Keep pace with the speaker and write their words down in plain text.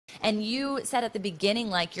And you said at the beginning,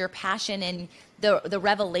 like your passion and the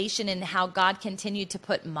revelation and how God continued to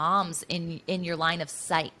put moms in your line of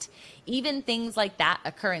sight. Even things like that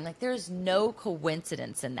occurring, like there's no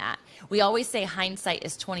coincidence in that. We always say hindsight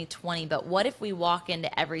is 20/20, but what if we walk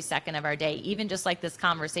into every second of our day, even just like this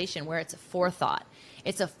conversation, where it's a forethought?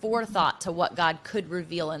 It's a forethought to what God could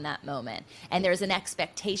reveal in that moment. And there's an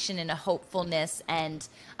expectation and a hopefulness and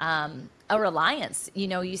a reliance. You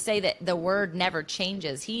know, you say that the word never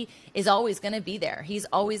changes. He is always going to be there. He's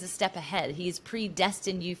always a step ahead. He's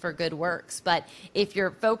predestined you for good works. But if you're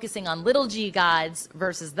focusing on little g gods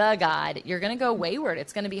versus the God, you're going to go wayward.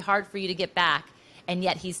 It's going to be hard for you to get back. And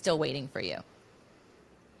yet he's still waiting for you.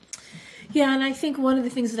 Yeah, and I think one of the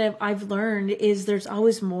things that I've learned is there's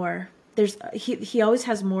always more. He always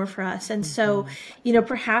has more for us. And so, you know,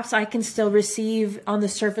 perhaps I can still receive on the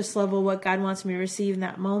surface level what God wants me to receive in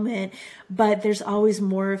that moment, but there's always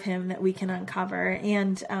more of him that we can uncover.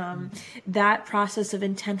 And that process of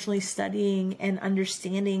intentionally studying and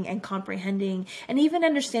understanding and comprehending and even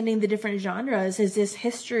understanding the different genres, is this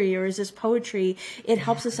history or is this poetry? It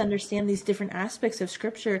helps us understand these different aspects of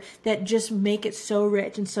scripture that just make it so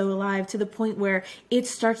rich and so alive, to the point where it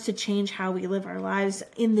starts to change how we live our lives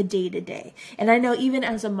in the day to day. And I know even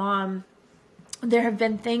as a mom, there have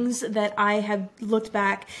been things that I have looked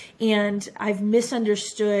back and I've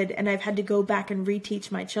misunderstood, and I've had to go back and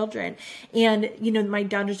reteach my children. And, you know, my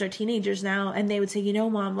daughters are teenagers now, and they would say, you know,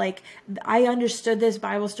 Mom, like, I understood this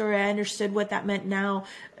Bible story. I understood what that meant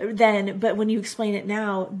then, but when you explain it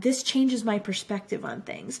now, this changes my perspective on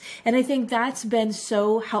things. And I think that's been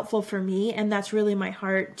so helpful for me. And that's really my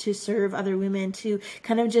heart, to serve other women, to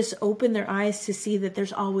kind of just open their eyes to see that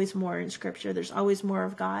there's always more in scripture. There's always more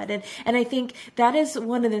of God. And I think that is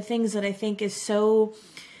one of the things that I think is so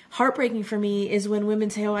heartbreaking for me, is when women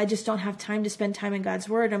say, oh, I just don't have time to spend time in God's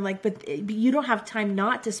word. I'm like, but you don't have time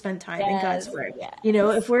not to spend time in God's word. Yes. You know,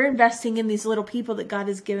 if we're investing in these little people that God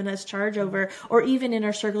has given us charge over, or even in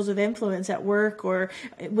our circles of influence at work or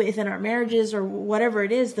within our marriages or whatever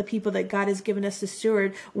it is, the people that God has given us to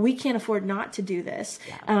steward, we can't afford not to do this.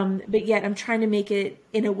 Yeah. But yet I'm trying to make it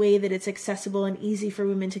in a way that it's accessible and easy for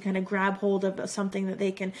women to kind of grab hold of something that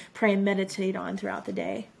they can pray and meditate on throughout the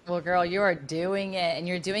day. Well, girl, you are doing it, and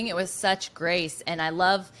you're doing it with such grace. And I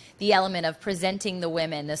love the element of presenting the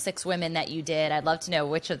women, the 6 women that you did. I'd love to know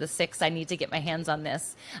which of the 6 I need to get my hands on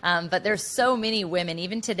this. But there's so many women.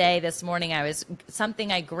 Even today, this morning,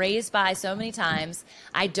 something I grazed by so many times.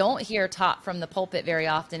 I don't hear taught from the pulpit very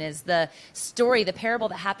often, is the story, the parable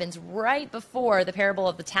that happens right before the parable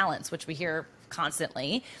of the talents, which we hear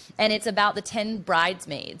constantly. And it's about the 10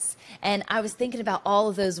 bridesmaids. And I was thinking about all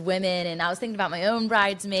of those women, and I was thinking about my own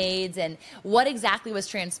bridesmaids and what exactly was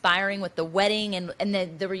transpiring with the wedding and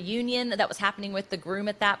the reunion that was happening with the groom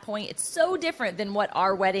at that point. It's so different than what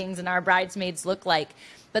our weddings and our bridesmaids look like.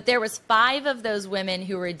 But there was 5 of those women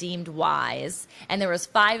who were deemed wise, and there was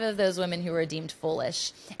 5 of those women who were deemed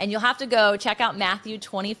foolish. And you'll have to go check out Matthew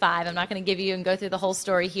 25. I'm not going to give you and go through the whole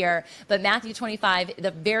story here, but Matthew 25,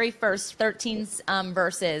 the very first 13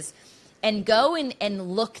 verses, and go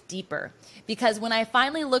and look deeper. Because when I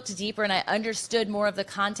finally looked deeper and I understood more of the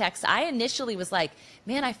context, I initially was like,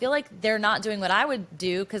 man, I feel like they're not doing what I would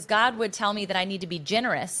do, because God would tell me that I need to be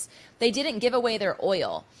generous. They didn't give away their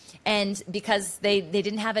oil. And because they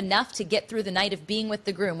didn't have enough to get through the night of being with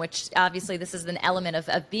the groom, which obviously this is an element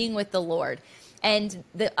of being with the Lord. And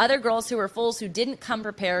the other girls who were fools, who didn't come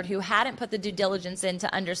prepared, who hadn't put the due diligence in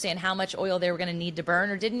to understand how much oil they were going to need to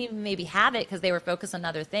burn, or didn't even maybe have it because they were focused on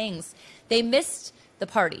other things, they missed the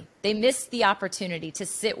party. They missed the opportunity to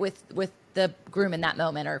sit with the groom in that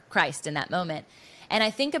moment, or Christ in that moment. And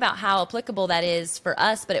I think about how applicable that is for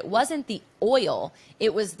us, but it wasn't the oil.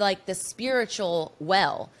 It was like the spiritual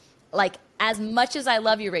well. Like, as much as I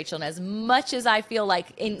love you, Rachel, and as much as I feel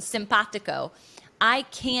like in simpatico, I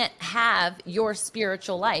can't have your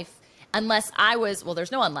spiritual life unless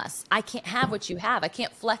there's no unless. I can't have what you have. I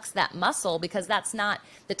can't flex that muscle, because that's not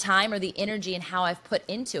the time or the energy and how I've put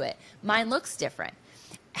into it. Mine looks different.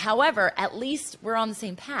 However, at least we're on the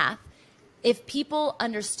same path. If people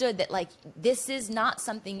understood that, like, this is not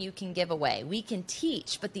something you can give away. We can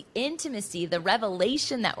teach, but the intimacy, the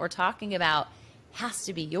revelation that we're talking about has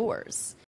to be yours.